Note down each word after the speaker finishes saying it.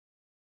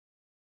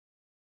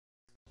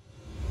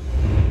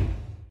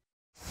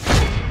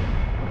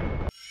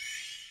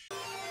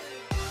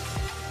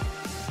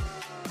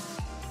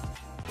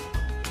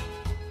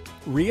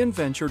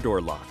Reinvent your door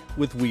lock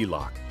with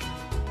WeLock.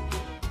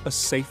 A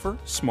safer,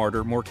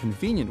 smarter, more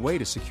convenient way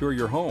to secure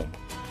your home.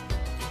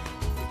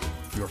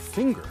 Your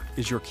finger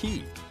is your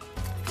key.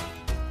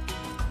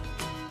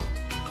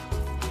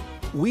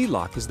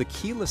 WeLock is the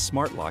keyless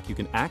smart lock you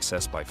can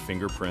access by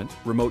fingerprint,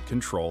 remote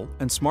control,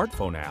 and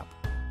smartphone app.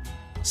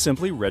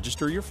 Simply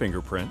register your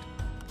fingerprint,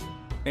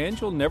 and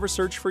you'll never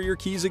search for your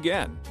keys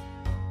again.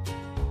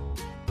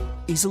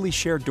 Easily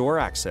share door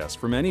access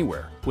from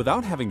anywhere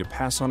without having to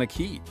pass on a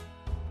key.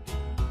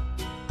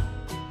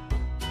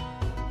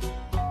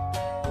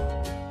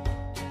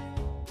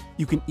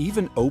 You can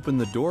even open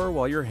the door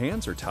while your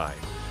hands are tied.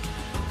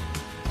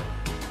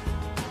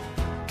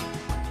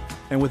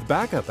 And with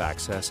backup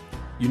access,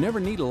 you never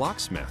need a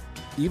locksmith,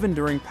 even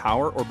during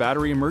power or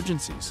battery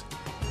emergencies.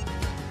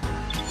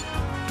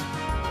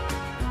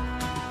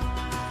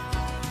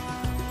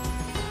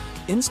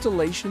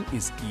 Installation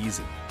is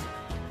easy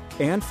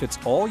and fits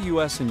all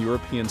US and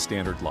European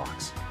standard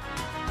locks.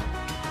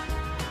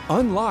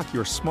 Unlock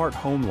your smart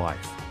home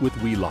life with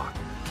WeLock.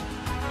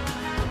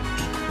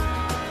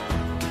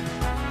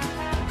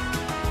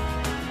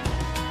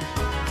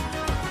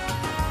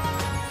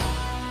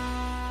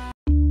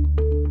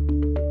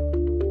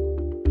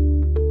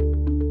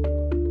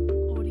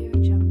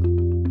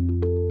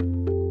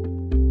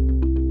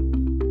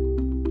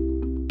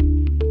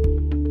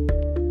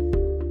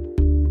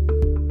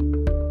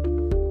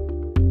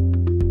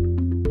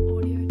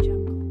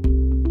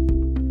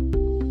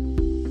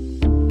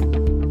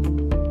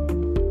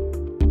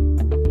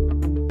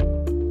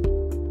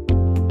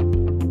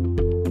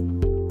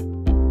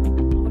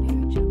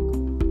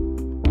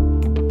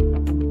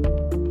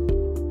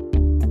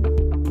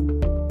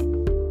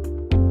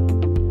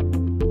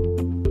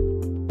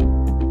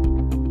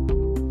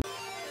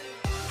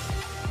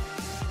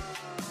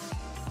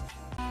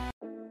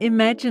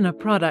 Imagine a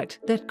product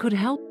that could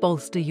help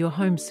bolster your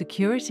home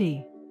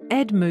security,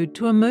 add mood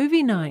to a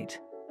movie night,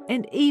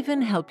 and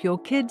even help your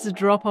kids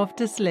drop off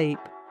to sleep.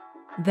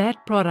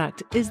 That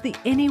product is the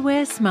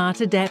Anyware Smart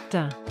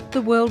Adaptor,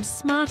 the world's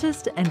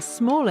smartest and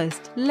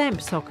smallest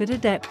lamp socket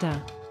adapter.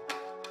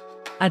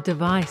 A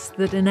device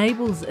that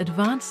enables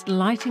advanced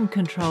lighting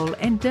control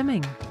and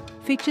dimming,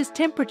 features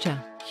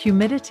temperature,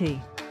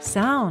 humidity,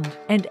 sound,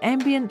 and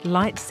ambient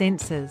light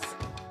sensors,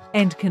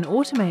 and can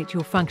automate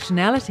your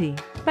functionality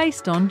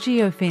based on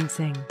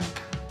geofencing.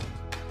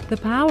 The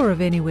power of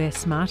Anyware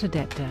Smart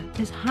Adaptor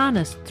is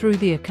harnessed through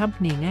the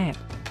accompanying app,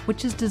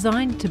 which is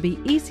designed to be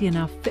easy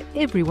enough for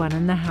everyone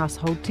in the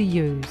household to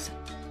use.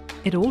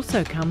 It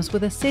also comes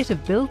with a set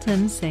of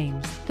built-in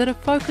scenes that are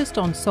focused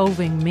on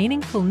solving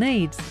meaningful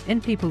needs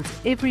in people's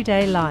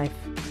everyday life.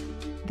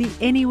 The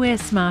Anyware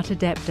Smart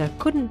Adaptor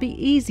couldn't be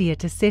easier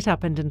to set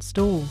up and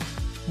install.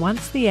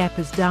 Once the app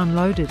is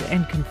downloaded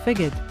and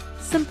configured,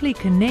 simply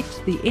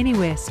connect the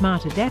Anyware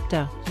Smart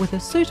Adaptor with a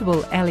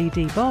suitable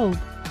LED bulb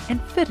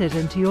and fit it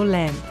into your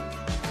lamp.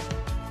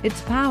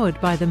 It's powered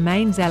by the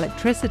mains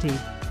electricity,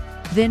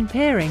 then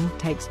pairing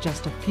takes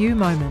just a few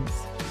moments.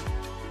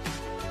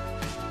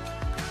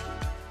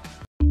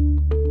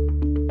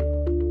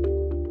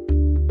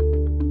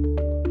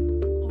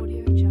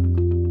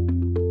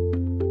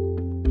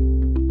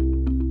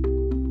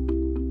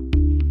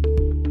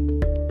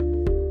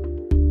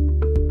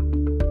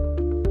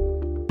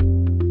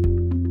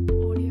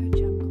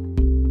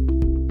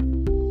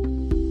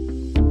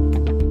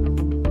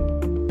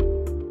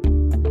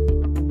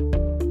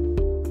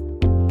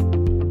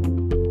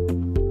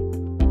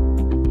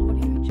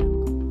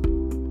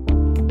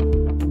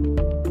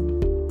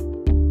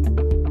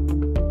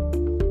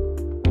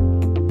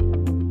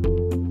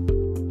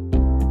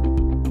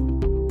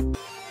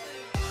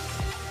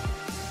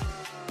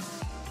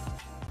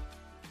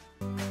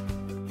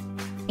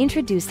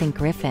 Introducing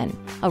GRYPHON,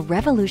 a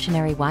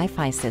revolutionary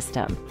Wi-Fi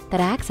system that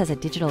acts as a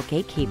digital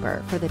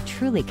gatekeeper for the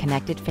truly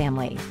connected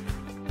family.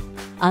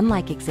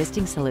 Unlike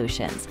existing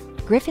solutions,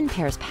 GRYPHON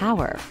pairs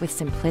power with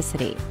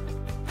simplicity.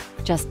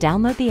 Just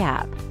download the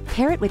app,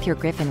 pair it with your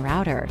GRYPHON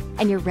router,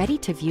 and you're ready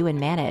to view and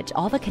manage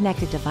all the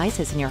connected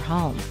devices in your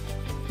home.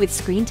 With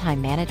screen time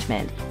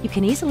management, you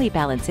can easily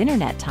balance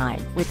internet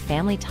time with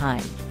family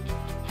time.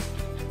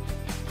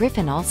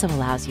 GRYPHON also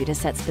allows you to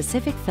set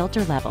specific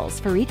filter levels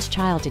for each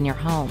child in your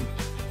home.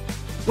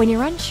 When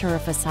you're unsure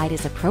if a site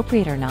is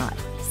appropriate or not,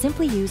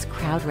 simply use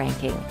crowd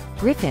ranking,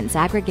 GRYPHON's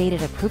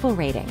aggregated approval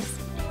ratings.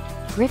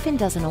 GRYPHON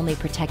doesn't only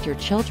protect your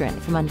children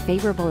from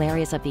unfavorable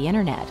areas of the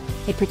internet,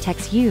 it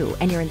protects you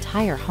and your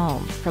entire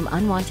home from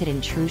unwanted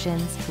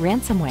intrusions,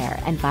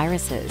 ransomware, and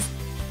viruses.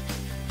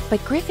 But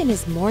GRYPHON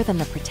is more than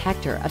the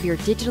protector of your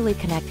digitally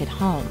connected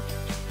home.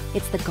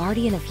 It's the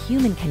guardian of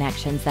human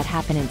connections that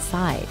happen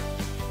inside.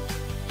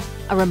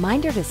 A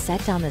reminder to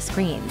set down the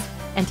screens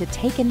and to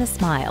take in the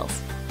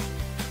smiles.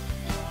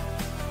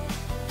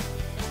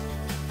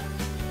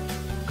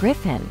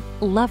 GRYPHON,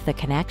 love the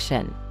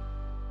connection.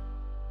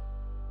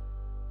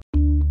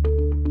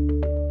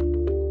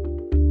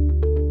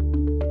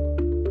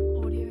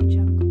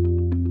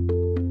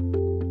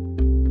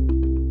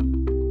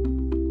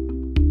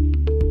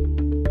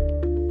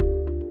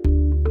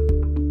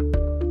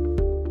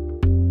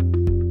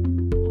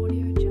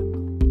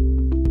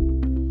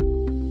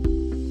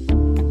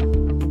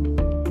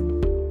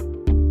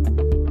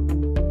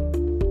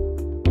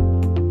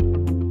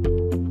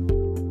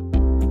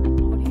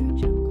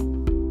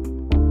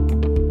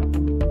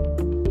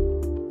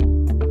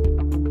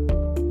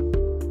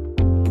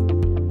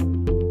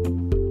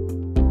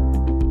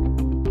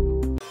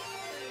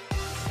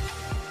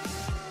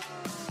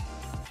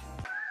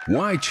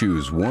 Why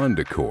choose one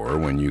decor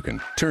when you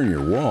can turn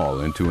your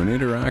wall into an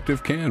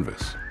interactive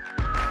canvas?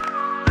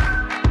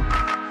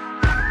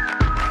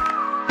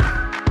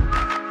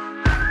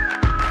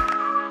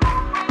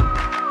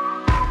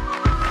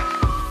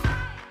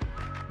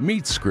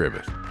 Meet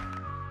Scribit,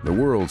 the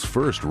world's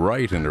first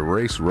write and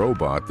erase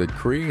robot that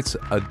creates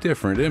a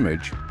different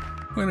image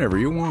whenever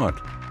you want.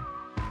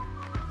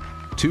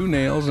 2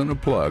 nails and a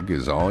plug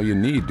is all you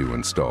need to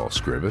install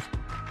Scribit.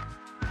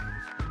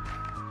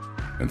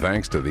 And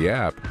thanks to the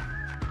app,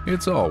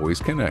 it's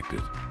always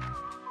connected.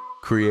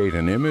 Create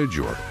an image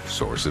or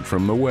source it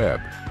from the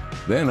web,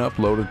 then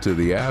upload it to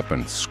the app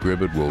and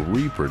Scribit will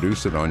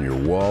reproduce it on your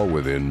wall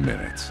within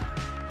minutes.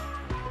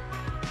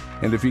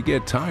 And if you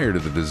get tired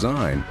of the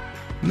design,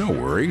 no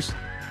worries.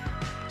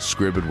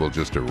 Scribit will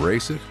just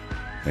erase it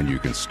and you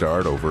can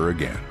start over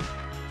again.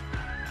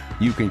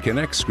 You can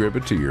connect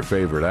Scribit to your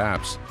favorite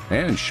apps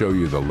and show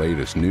you the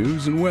latest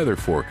news and weather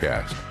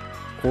forecast,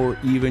 or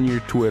even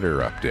your Twitter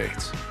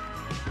updates.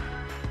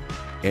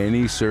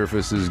 Any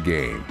surface is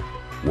game: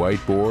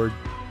 whiteboard,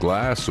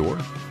 glass, or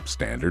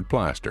standard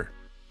plaster.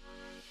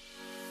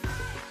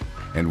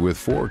 And with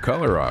 4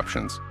 color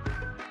options,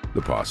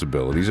 the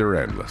possibilities are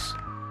endless.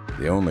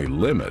 The only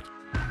limit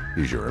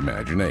is your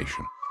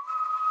imagination.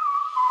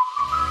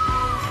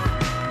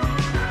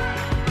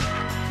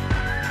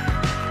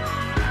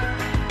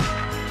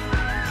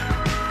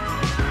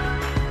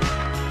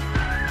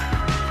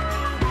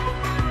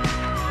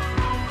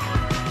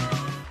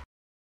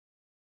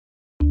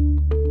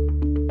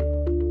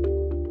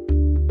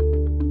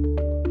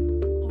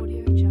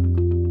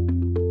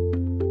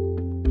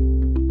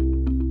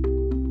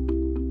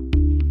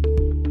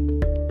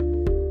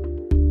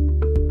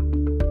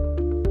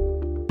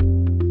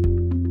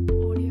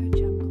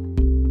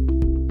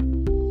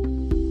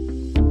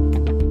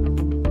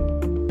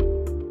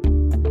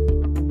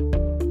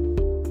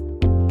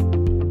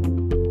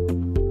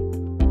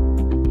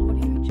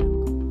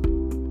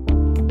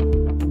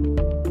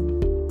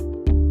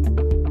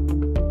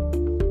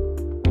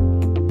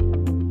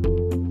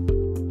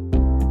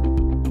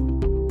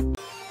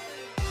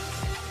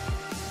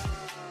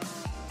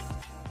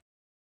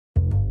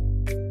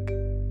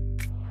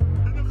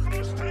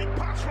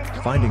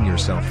 Finding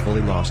yourself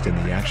fully lost in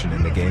the action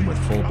in the game with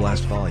full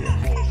blast volume,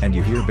 and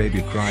you hear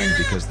baby crying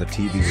because the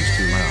TV was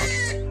too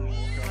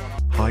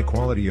loud? High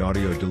quality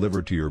audio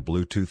delivered to your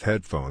Bluetooth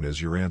headphone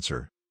is your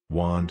answer.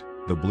 WAND,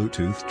 the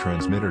Bluetooth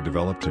transmitter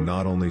developed to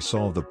not only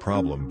solve the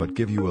problem but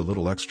give you a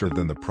little extra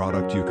than the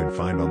product you can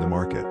find on the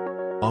market.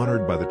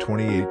 Honored by the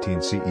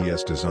 2018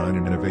 CES Design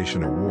and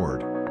Innovation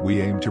Award,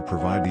 we aim to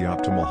provide the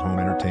optimal home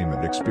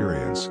entertainment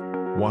experience.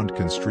 WAND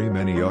can stream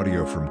any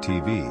audio from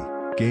TV,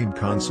 game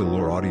console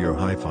or audio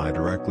hi-fi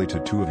directly to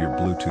 2 of your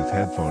Bluetooth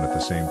headphone at the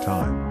same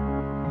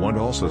time. WAND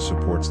also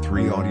supports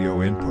 3 audio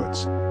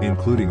inputs,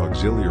 including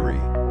auxiliary,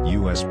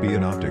 USB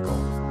and optical,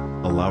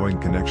 allowing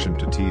connection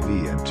to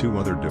TV and 2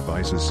 other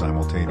devices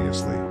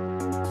simultaneously.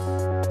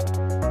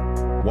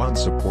 WAND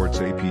supports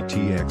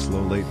aptX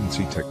low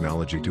latency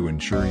technology to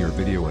ensure your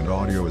video and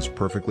audio is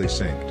perfectly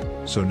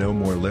synced, so no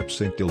more lip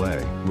sync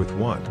delay. With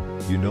WAND,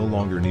 you no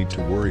longer need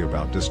to worry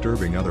about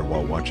disturbing others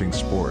while watching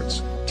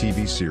sports,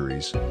 TV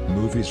series,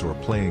 movies or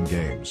playing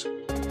games.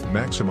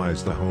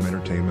 Maximize the home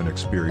entertainment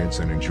experience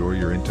and enjoy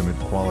your intimate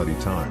quality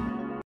time.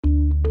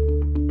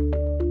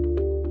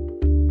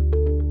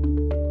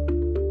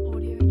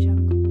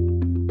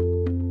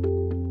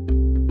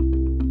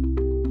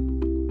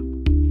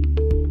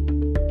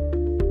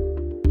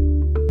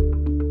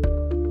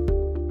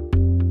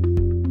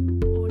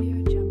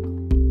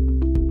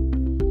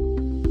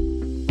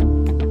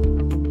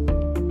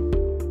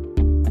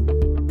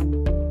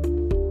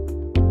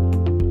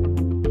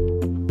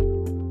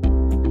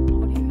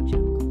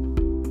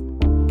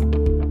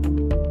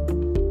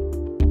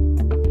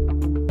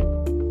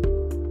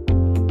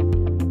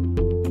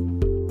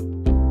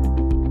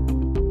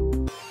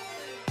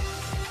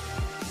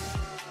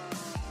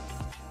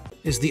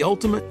 Is the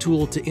ultimate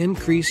tool to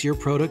increase your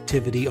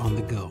productivity on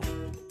the go.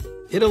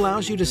 It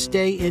allows you to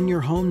stay in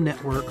your home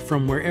network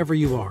from wherever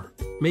you are,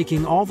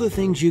 making all the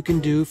things you can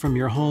do from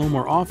your home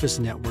or office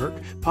network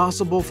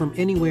possible from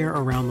anywhere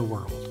around the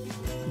world.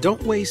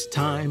 Don't waste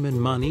time and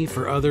money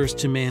for others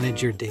to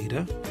manage your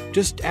data.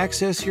 Just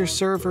access your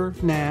server,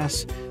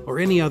 NAS, or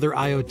any other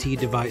IoT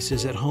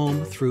devices at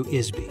home through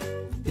izzbie.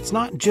 It's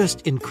not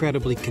just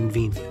incredibly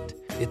convenient,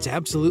 it's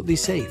absolutely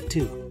safe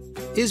too.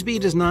 izzbie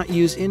does not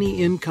use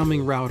any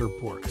incoming router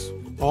ports.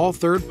 All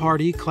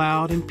third-party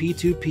cloud and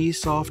P2P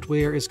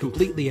software is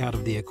completely out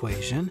of the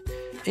equation,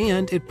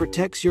 and it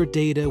protects your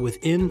data with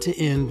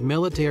end-to-end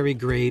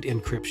military-grade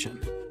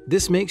encryption.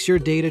 This makes your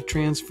data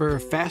transfer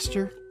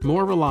faster,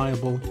 more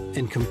reliable,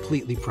 and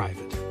completely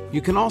private.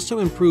 You can also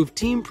improve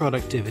team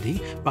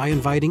productivity by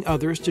inviting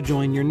others to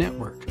join your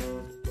network.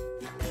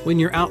 When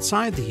you're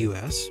outside the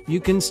US, you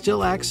can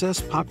still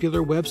access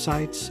popular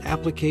websites,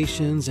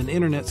 applications, and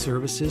internet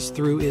services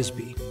through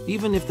izzbie,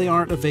 even if they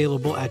aren't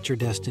available at your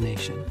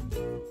destination.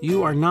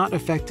 you are not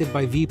affected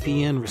by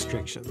VPN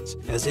restrictions,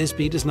 as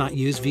izzbie does not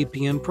use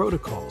VPN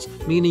protocols,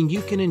 meaning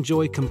you can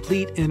enjoy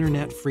complete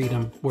internet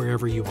freedom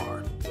wherever you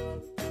are.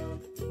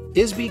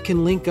 izzbie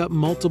can link up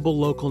multiple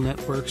local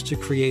networks to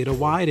create a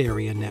wide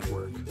area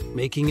network,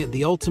 making it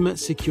the ultimate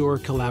secure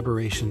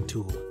collaboration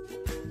tool.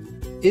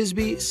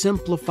 izzbie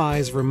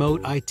simplifies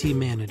remote IT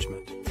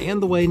management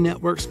and the way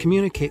networks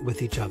communicate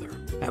with each other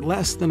at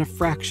less than a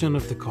fraction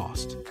of the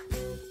cost.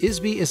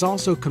 izzbie is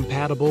also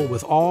compatible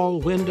with all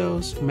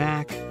Windows,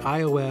 Mac,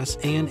 iOS,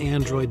 and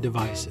Android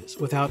devices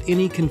without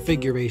any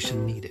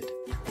configuration needed.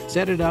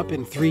 Set it up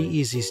in 3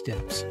 easy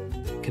steps.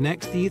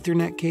 Connect the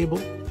Ethernet cable,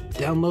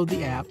 download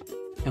the app,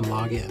 and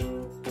log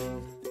in.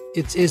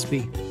 It's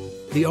izzbie,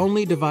 the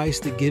only device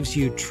that gives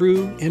you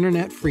true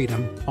internet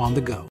freedom on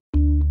the go.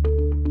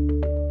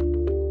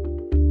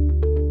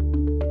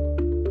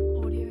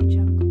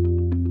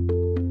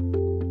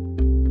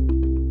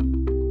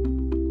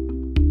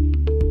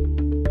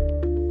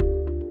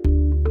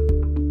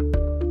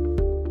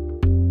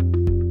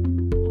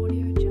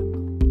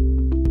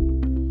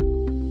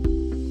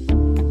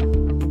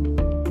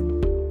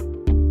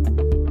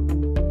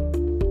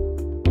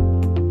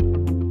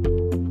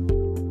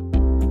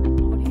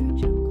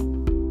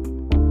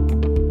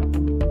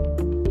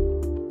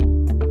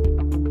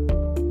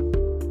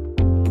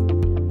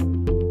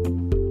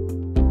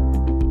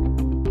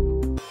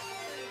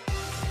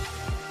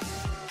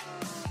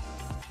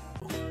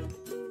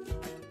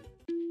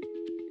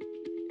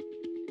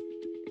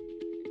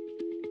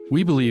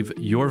 We believe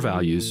your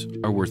values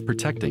are worth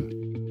protecting.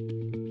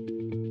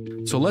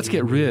 So let's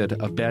get rid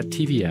of bad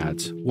TV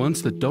ads,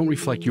 ones that don't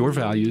reflect your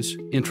values,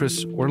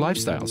 interests, or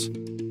lifestyles.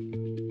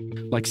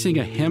 Like seeing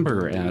a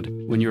hamburger ad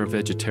when you're a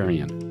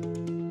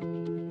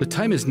vegetarian. The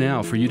time is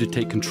now for you to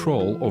take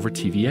control over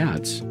TV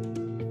ads.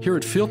 Here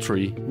at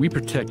Filtrie, we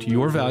protect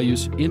your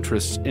values,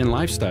 interests, and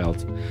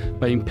lifestyles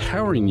by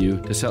empowering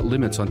you to set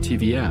limits on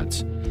TV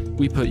ads.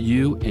 We put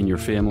you and your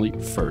family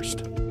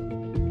first.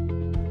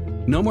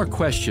 No more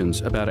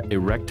questions about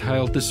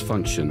erectile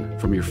dysfunction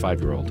from your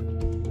 5-year-old.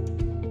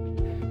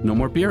 No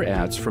more beer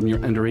ads from your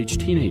underage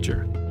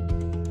teenager.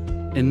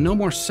 And no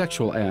more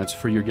sexual ads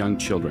for your young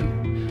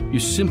children.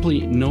 You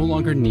simply no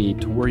longer need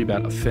to worry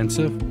about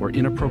offensive or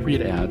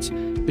inappropriate ads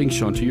being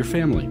shown to your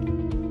family.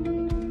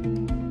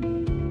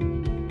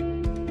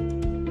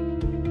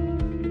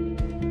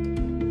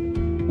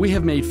 We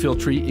have made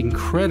Filtrie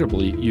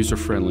incredibly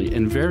user-friendly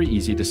and very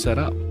easy to set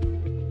up.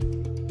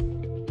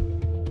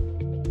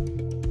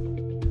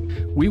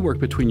 We work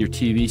between your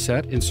TV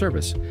set and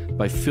service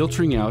by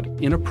filtering out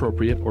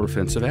inappropriate or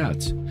offensive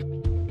ads.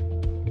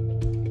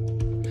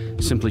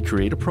 Simply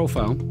create a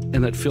profile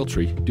and let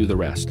Filtrie do the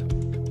rest.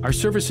 Our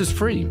service is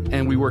free,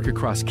 and we work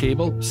across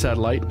cable,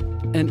 satellite,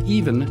 and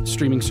even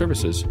streaming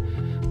services.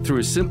 Through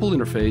a simple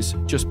interface,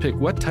 just pick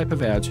what type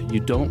of ads you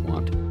don't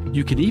want.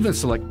 You can even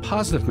select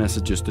positive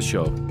messages to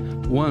show,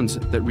 ones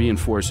that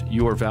reinforce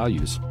your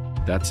values.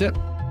 That's it.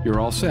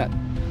 You're all set.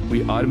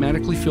 We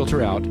automatically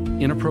filter out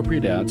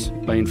inappropriate ads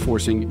by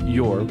enforcing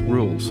your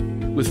rules.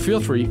 With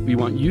Filtrie, we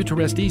want you to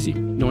rest easy,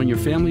 knowing your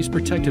family is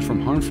protected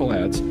from harmful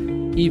ads,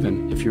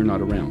 even if you're not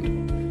around.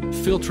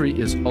 Filtrie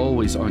is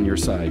always on your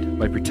side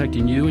by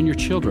protecting you and your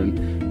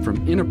children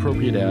from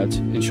inappropriate ads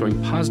and showing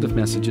positive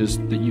messages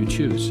that you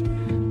choose.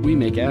 We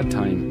make ad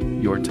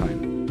time your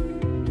time.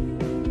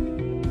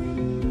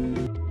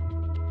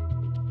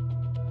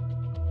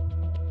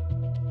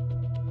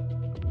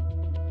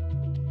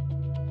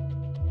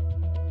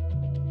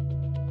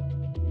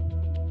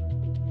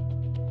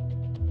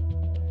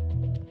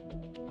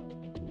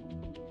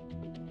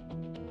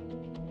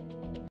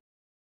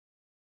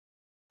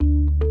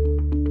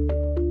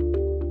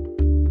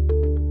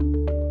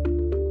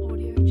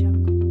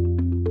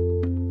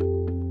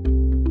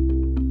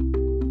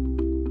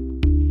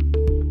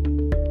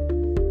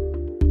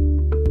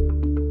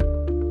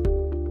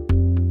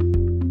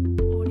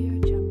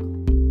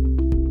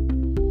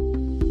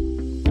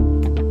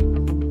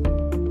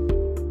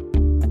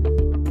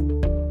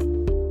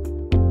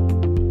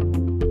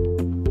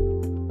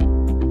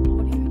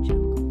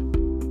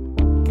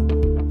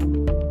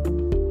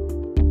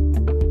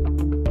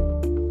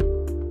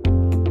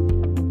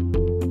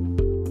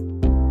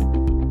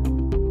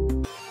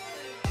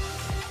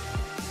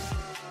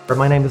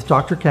 My name is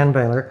Dr. Ken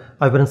Baylor.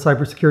 I've been in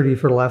cybersecurity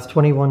for the last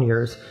 21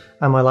 years,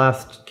 and my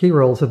last key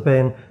roles have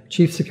been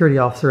Chief Security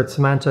Officer at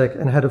Symantec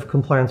and Head of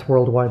Compliance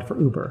Worldwide for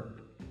Uber.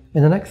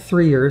 In the next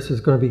 3 years,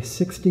 there's going to be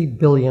 60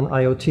 billion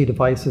IoT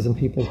devices in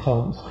people's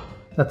homes.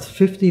 That's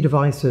 50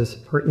 devices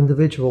per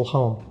individual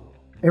home.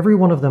 Every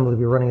one of them will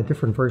be running a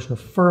different version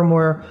of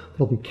firmware,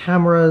 there'll be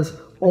cameras,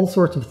 all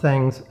sorts of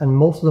things, and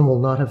most of them will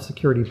not have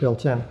security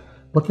built in.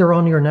 But they're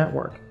on your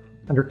network,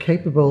 and they're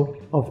capable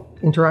of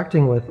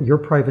interacting with your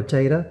private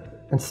data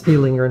and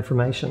stealing your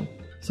information.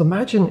 So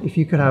imagine if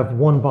you could have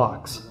one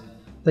box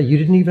that you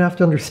didn't even have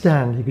to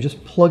understand. You could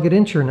just plug it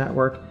into your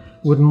network.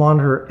 It would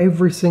monitor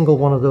every single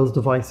one of those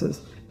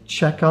devices,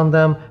 check on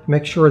them,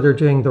 make sure they're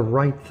doing the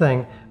right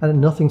thing, and that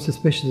nothing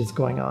suspicious is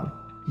going on.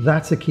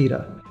 That's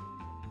AKITA.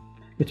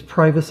 It's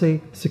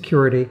privacy,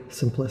 security,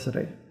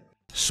 simplicity.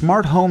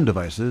 Smart home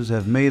devices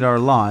have made our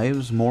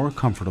lives more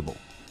comfortable.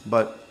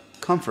 But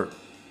comfort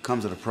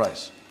comes at a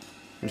price.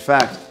 In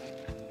fact,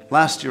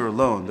 last year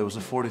alone, there was a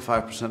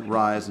 45%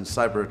 rise in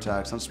cyber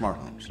attacks on smart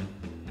homes.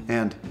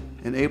 And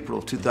in April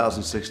of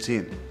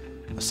 2016,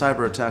 a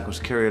cyber attack was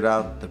carried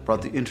out that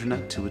brought the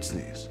internet to its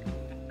knees.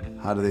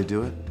 How do they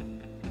do it?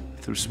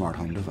 Through smart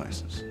home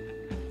devices.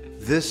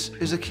 This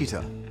is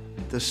AKITA,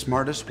 the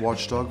smartest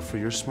watchdog for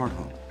your smart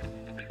home.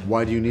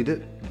 Why do you need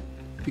it?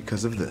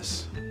 Because of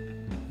this.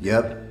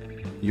 Yep,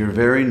 your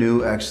very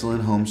new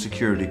excellent home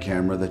security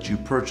camera that you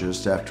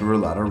purchased after a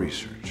lot of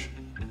research.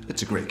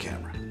 It's a great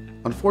camera.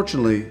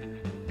 Unfortunately,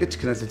 it's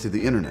connected to the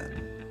internet,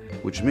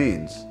 which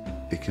means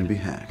it can be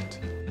hacked.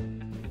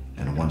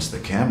 And once the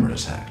camera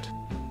is hacked,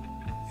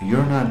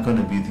 you're not going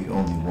to be the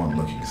only one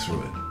looking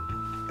through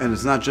it. And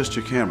it's not just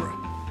your camera.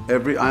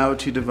 Every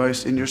IoT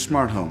device in your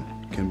smart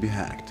home can be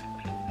hacked.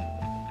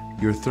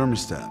 Your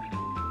thermostat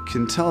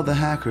can tell the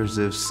hackers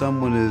if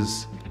someone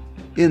is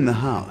in the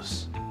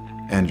house.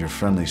 And your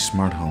friendly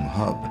smart home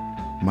hub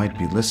might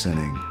be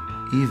listening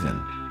even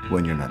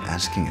when you're not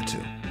asking it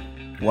to.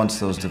 Once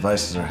those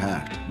devices are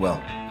hacked,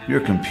 well,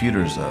 your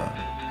computer's a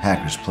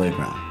hacker's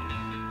playground.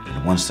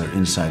 And once they're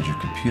inside your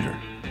computer,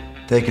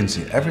 they can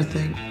see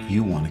everything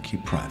you want to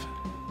keep private.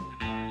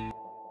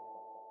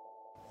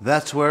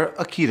 That's where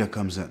AKITA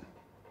comes in.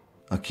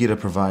 AKITA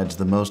provides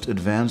the most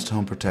advanced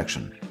home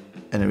protection,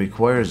 and it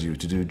requires you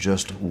to do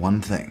just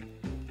one thing: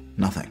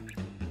 nothing.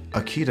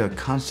 AKITA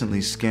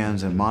constantly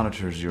scans and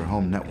monitors your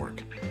home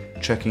network,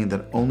 checking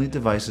that only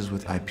devices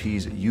with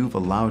IPs you've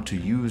allowed to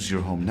use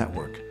your home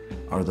network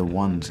are the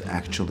ones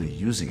actually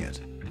using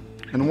it.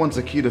 And once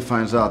AKITA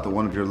finds out that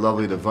one of your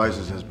lovely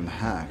devices has been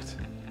hacked,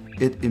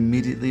 it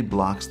immediately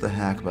blocks the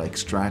hack by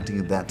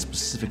extracting that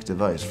specific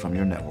device from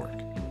your network.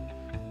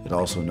 It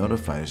also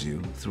notifies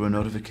you through a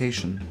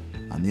notification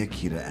on the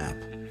AKITA app.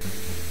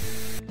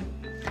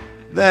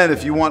 Then,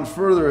 if you want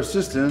further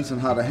assistance on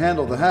how to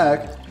handle the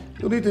hack,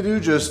 you'll need to do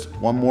just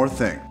one more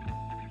thing.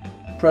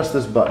 Press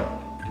this button.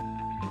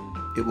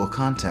 It will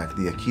contact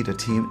the AKITA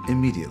team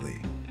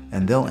immediately,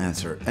 and they'll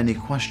answer any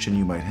question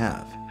you might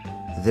have.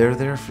 They're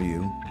there for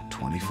you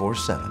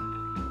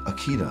 24/7.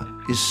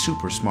 AKITA is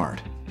super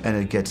smart, and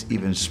it gets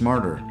even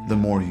smarter the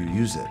more you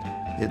use it.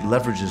 It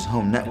leverages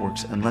home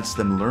networks and lets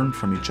them learn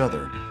from each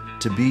other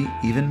to be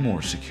even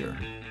more secure.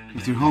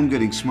 With your home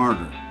getting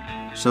smarter,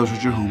 so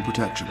should your home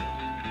protection.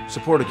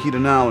 Support AKITA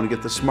now and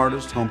get the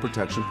smartest home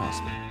protection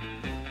possible.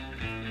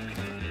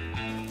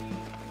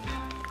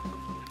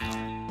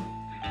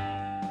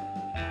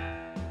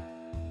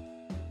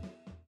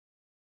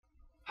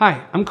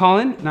 Hi, I'm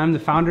Colin, and I'm the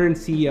founder and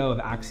CEO of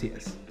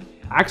Axios.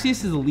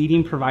 Axios is a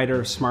leading provider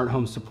of smart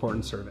home support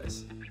and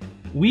service.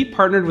 We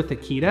partnered with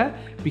AKITA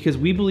because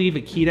we believe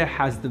AKITA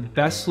has the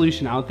best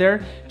solution out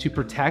there to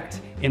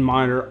protect and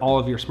monitor all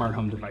of your smart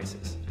home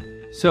devices.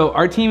 So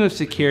our team of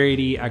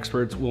security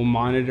experts will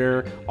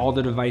monitor all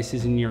the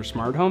devices in your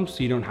smart home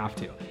so you don't have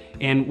to.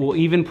 And we'll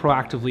even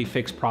proactively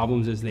fix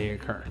problems as they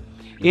occur.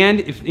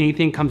 And if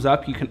anything comes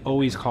up, you can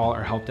always call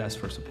our help desk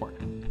for support.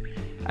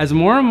 As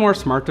more and more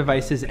smart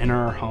devices enter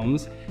our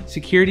homes,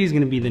 security is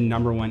going to be the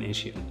 #1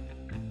 issue.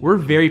 We're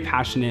very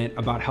passionate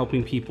about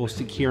helping people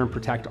secure and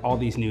protect all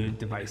these new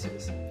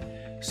devices.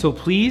 So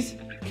please,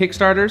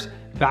 Kickstarters,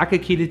 back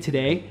AKITA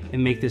today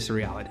and make this a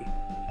reality.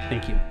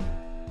 Thank you.